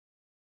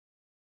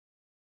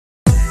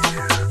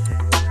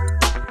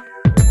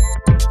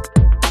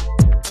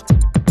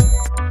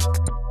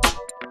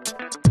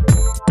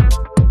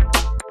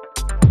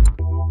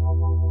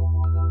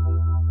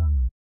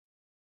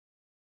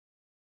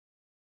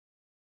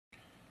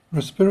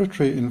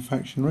Respiratory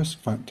infection risk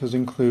factors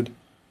include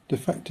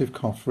defective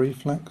cough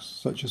reflex,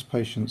 such as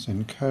patients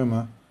in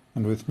coma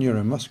and with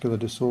neuromuscular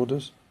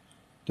disorders,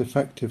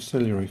 defective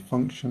ciliary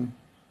function,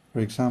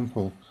 for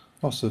example,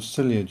 loss of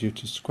cilia due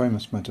to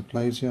squamous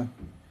metaplasia,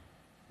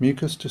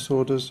 mucus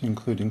disorders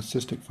including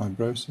cystic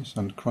fibrosis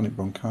and chronic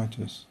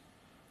bronchitis,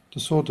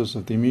 disorders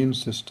of the immune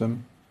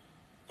system,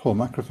 poor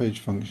macrophage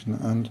function,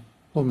 and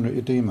pulmonary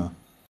edema.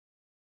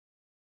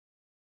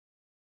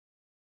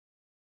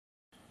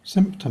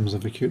 Symptoms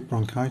of acute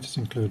bronchitis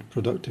include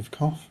productive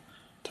cough,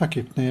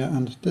 tachypnea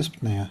and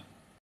dyspnea.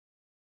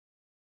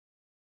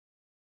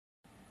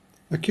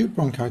 Acute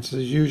bronchitis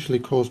is usually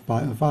caused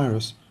by a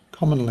virus,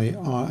 commonly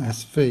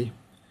RSV.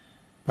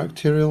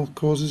 Bacterial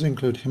causes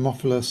include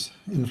Haemophilus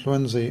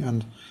influenzae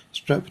and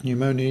Strep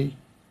pneumoniae.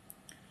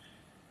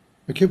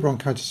 Acute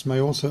bronchitis may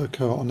also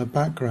occur on a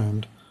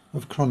background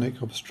of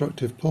chronic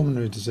obstructive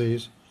pulmonary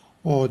disease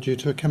or due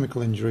to a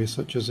chemical injury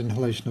such as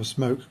inhalation of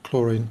smoke,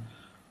 chlorine,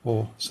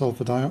 or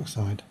sulfur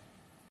dioxide.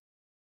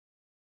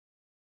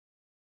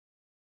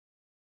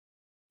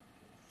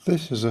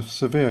 This is a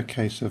severe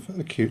case of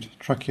acute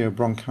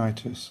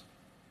tracheobronchitis.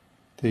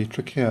 The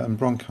trachea and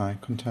bronchi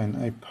contain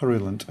a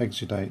purulent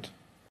exudate.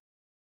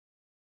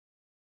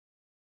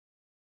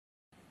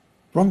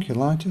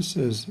 Bronchiolitis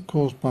is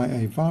caused by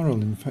a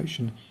viral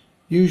infection,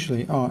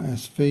 usually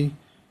RSV.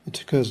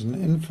 It occurs in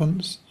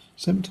infants.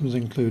 Symptoms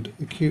include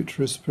acute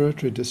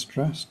respiratory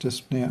distress,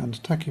 dyspnea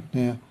and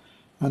tachypnea,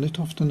 and it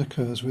often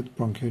occurs with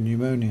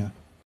bronchopneumonia.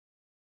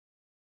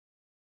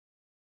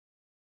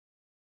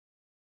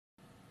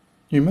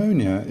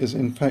 Pneumonia is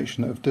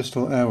infection of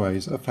distal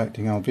airways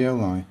affecting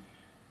alveoli.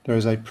 There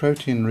is a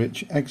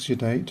protein-rich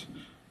exudate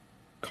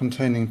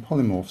containing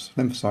polymorphs,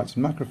 lymphocytes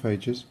and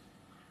macrophages.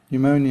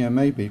 Pneumonia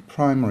may be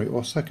primary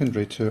or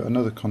secondary to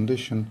another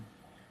condition,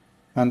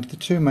 and the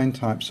two main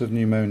types of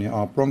pneumonia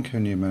are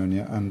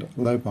bronchopneumonia and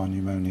lobar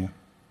pneumonia.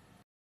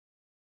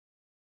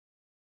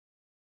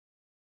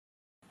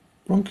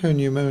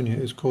 Bronchopneumonia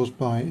is caused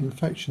by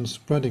infection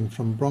spreading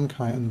from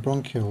bronchi and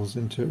bronchioles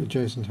into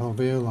adjacent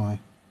alveoli.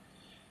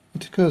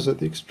 It occurs at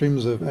the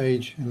extremes of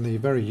age in the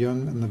very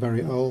young and the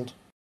very old.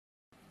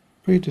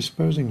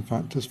 Predisposing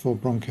factors for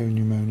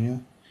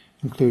bronchopneumonia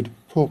include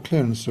poor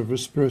clearance of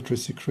respiratory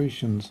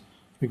secretions,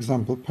 for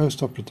example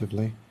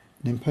postoperatively,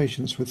 and in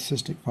patients with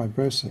cystic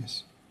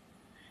fibrosis.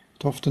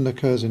 It often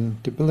occurs in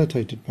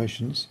debilitated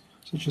patients,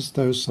 such as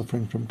those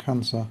suffering from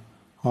cancer,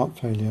 heart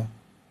failure,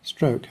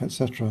 stroke,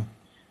 etc.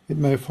 It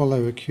may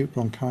follow acute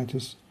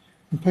bronchitis,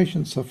 and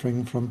patients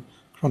suffering from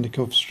chronic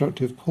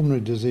obstructive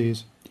pulmonary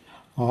disease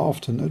are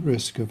often at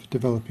risk of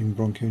developing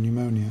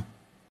bronchopneumonia.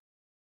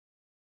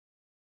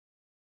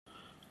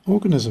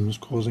 Organisms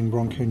causing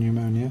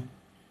bronchopneumonia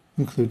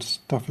include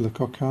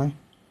staphylococci,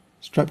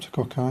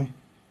 streptococci,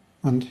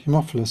 and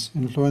Haemophilus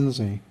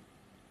influenzae.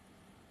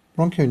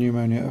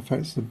 Bronchopneumonia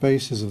affects the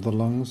bases of the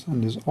lungs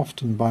and is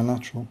often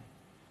bilateral.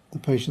 The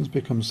patients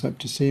become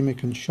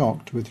septicemic and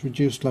shocked with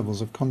reduced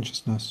levels of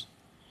consciousness.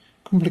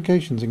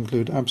 Complications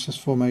include abscess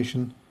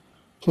formation,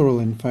 pleural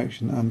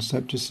infection, and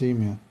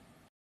septicemia.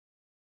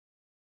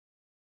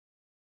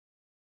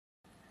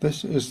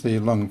 This is the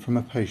lung from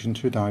a patient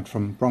who died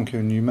from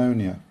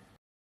bronchopneumonia.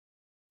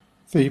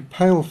 The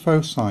pale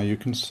foci you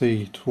can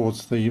see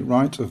towards the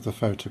right of the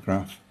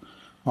photograph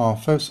are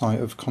foci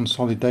of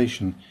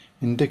consolidation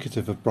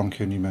indicative of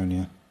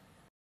bronchopneumonia.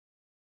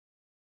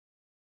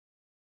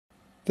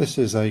 This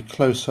is a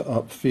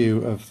closer-up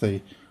view of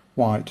the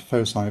white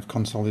foci of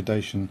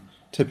consolidation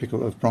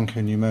typical of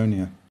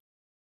bronchopneumonia.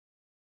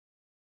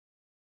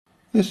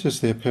 This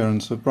is the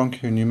appearance of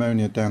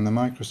bronchopneumonia down the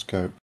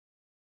microscope.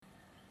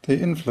 The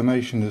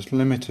inflammation is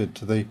limited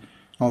to the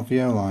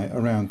alveoli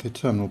around the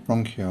terminal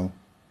bronchiole.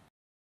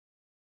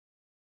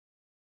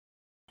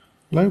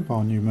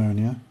 Lobar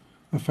pneumonia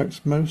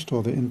affects most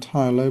or the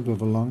entire lobe of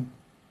the lung.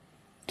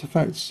 It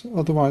affects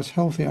otherwise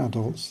healthy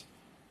adults,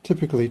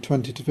 typically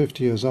 20 to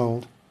 50 years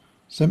old.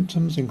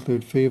 Symptoms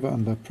include fever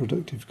and a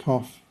productive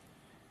cough.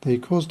 The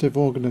causative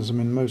organism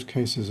in most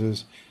cases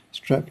is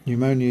Strep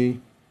pneumoniae.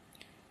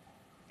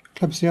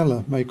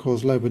 Klebsiella may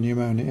cause lobar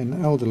pneumonia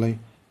in elderly,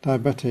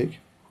 diabetic,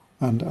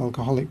 and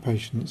alcoholic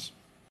patients.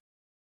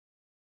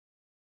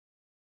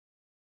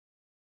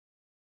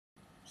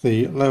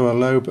 The lower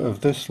lobe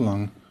of this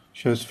lung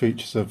shows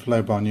features of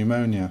lobar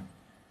pneumonia.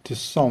 It is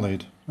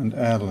solid and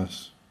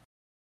airless.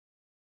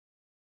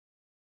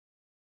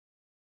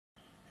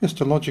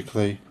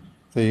 Histologically,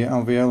 the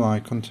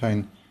alveoli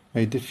contain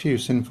a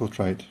diffuse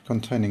infiltrate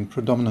containing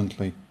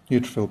predominantly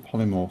neutrophil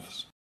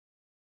polymorphs.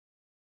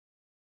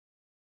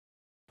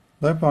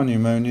 Lobar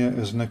pneumonia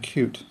is an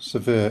acute,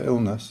 severe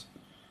illness.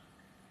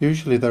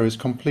 Usually there is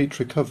complete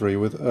recovery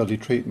with early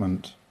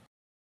treatment.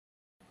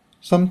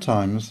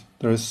 Sometimes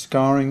there is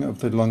scarring of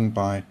the lung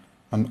by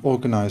an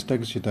organized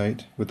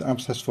exudate with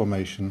abscess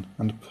formation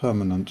and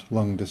permanent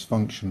lung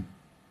dysfunction.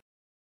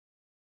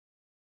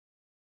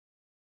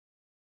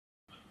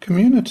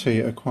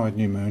 Community-acquired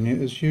pneumonia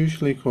is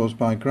usually caused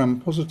by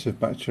gram-positive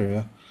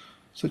bacteria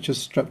such as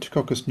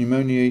Streptococcus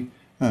pneumoniae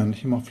and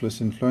Haemophilus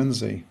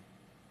influenzae.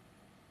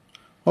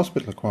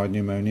 Hospital-acquired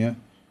pneumonia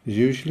is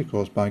usually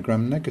caused by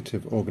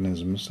gram-negative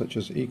organisms such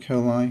as E.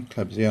 coli,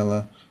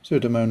 Klebsiella,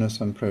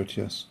 Pseudomonas and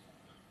Proteus.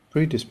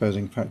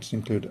 Predisposing factors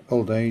include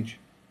old age,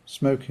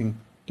 smoking,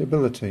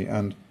 debility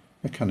and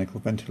mechanical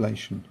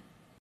ventilation.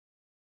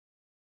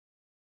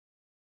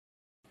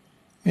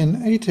 In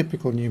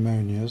atypical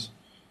pneumonias,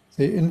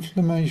 the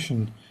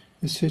inflammation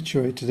is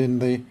situated in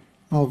the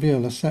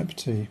alveolar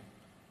septae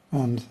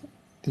and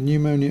the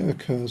pneumonia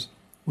occurs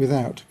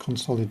without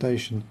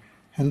consolidation,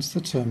 hence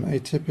the term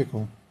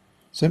atypical.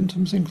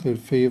 Symptoms include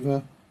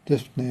fever,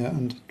 dyspnea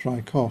and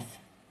dry cough.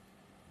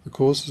 The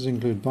causes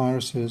include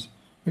viruses,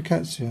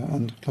 rickettsia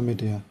and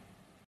chlamydia.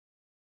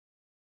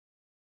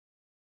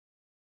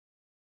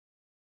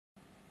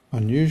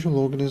 Unusual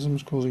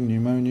organisms causing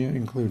pneumonia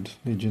include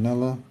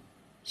Legionella,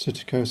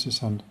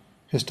 psittacosis and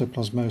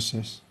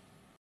histoplasmosis.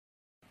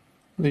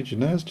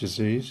 Legionnaire's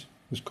disease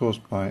is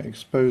caused by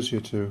exposure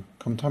to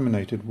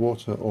contaminated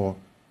water or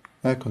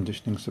air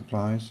conditioning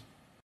supplies.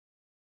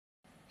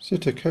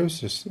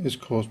 Psittacosis is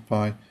caused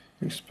by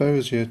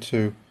exposure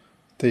to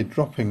the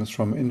droppings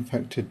from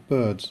infected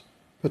birds,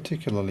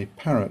 particularly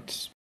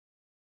parrots.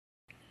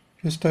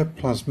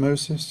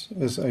 Histoplasmosis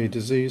is a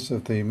disease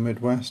of the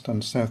Midwest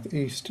and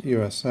Southeast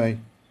USA.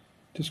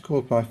 It is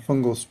caused by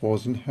fungal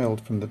spores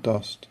inhaled from the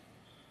dust.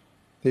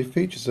 The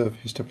features of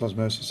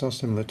histoplasmosis are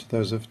similar to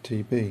those of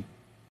TB.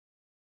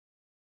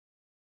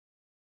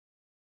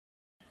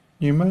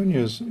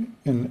 Pneumonias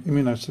in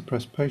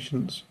immunosuppressed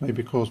patients may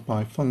be caused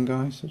by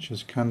fungi such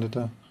as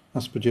Candida,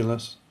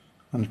 Aspergillus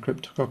and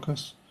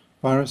Cryptococcus,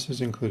 viruses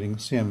including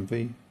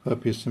CMV,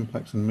 herpes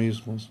simplex and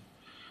measles,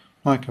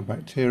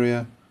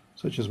 mycobacteria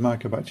such as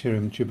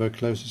Mycobacterium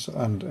tuberculosis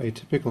and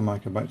atypical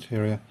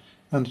mycobacteria,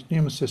 and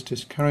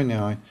Pneumocystis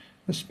carinii,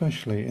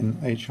 especially in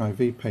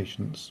HIV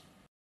patients.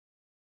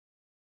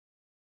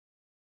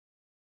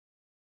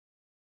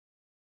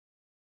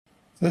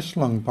 This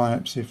lung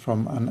biopsy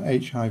from an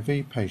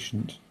HIV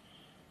patient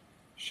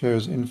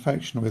shows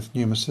infection with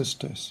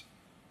Pneumocystis.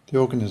 The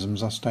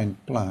organisms are stained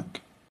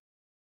black.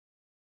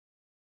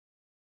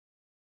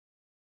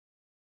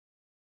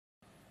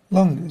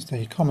 Lung is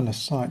the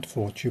commonest site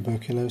for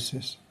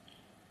tuberculosis.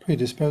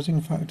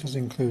 Predisposing factors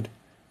include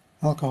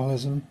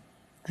alcoholism,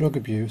 drug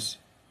abuse,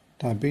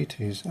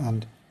 diabetes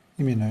and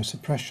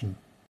immunosuppression.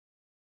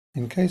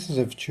 In cases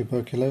of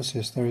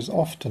tuberculosis there is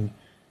often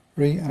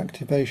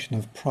reactivation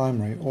of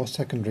primary or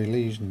secondary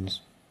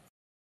lesions.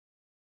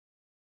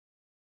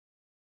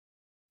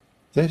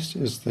 This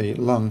is the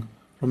lung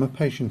from a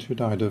patient who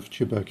died of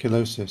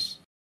tuberculosis.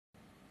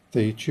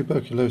 The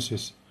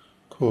tuberculosis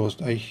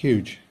caused a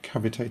huge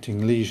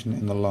cavitating lesion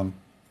in the lung.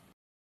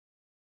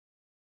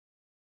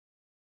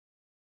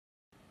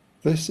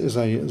 This is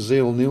a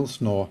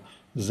Zeal-Nielsen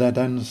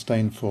ZN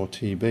stain for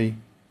TB.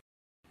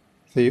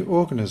 The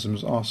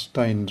organisms are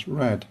stained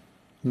red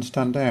and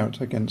stand out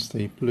against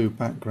the blue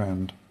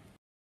background.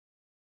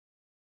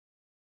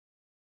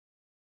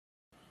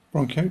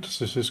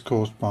 Bronchiectasis is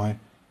caused by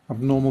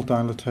abnormal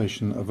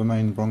dilatation of a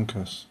main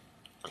bronchus.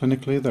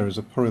 Clinically, there is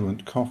a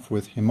purulent cough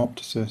with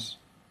hemoptysis.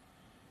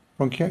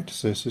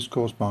 Bronchiectasis is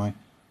caused by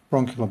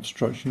bronchial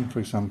obstruction, for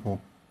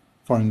example,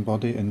 foreign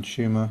body and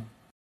tumour.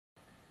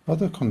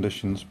 Other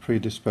conditions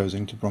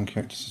predisposing to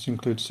bronchiectasis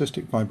include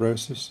cystic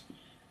fibrosis,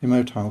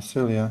 immotile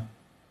cilia,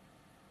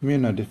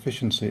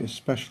 immunodeficiency,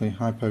 especially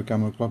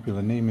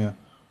hypogammaglobulinemia,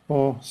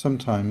 or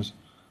sometimes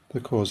the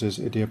cause is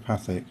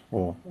idiopathic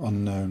or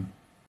unknown.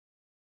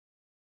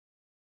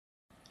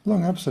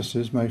 Lung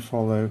abscesses may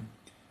follow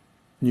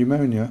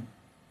pneumonia,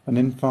 an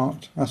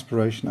infarct,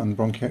 aspiration and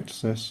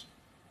bronchiectasis.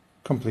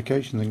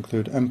 Complications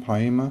include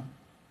empyema,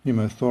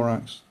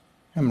 pneumothorax,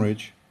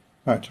 hemorrhage,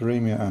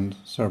 bacteremia and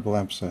cerebral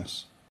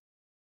abscess.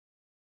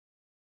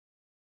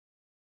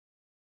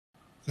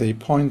 The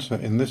pointer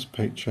in this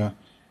picture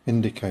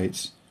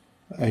indicates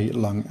a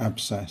lung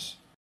abscess.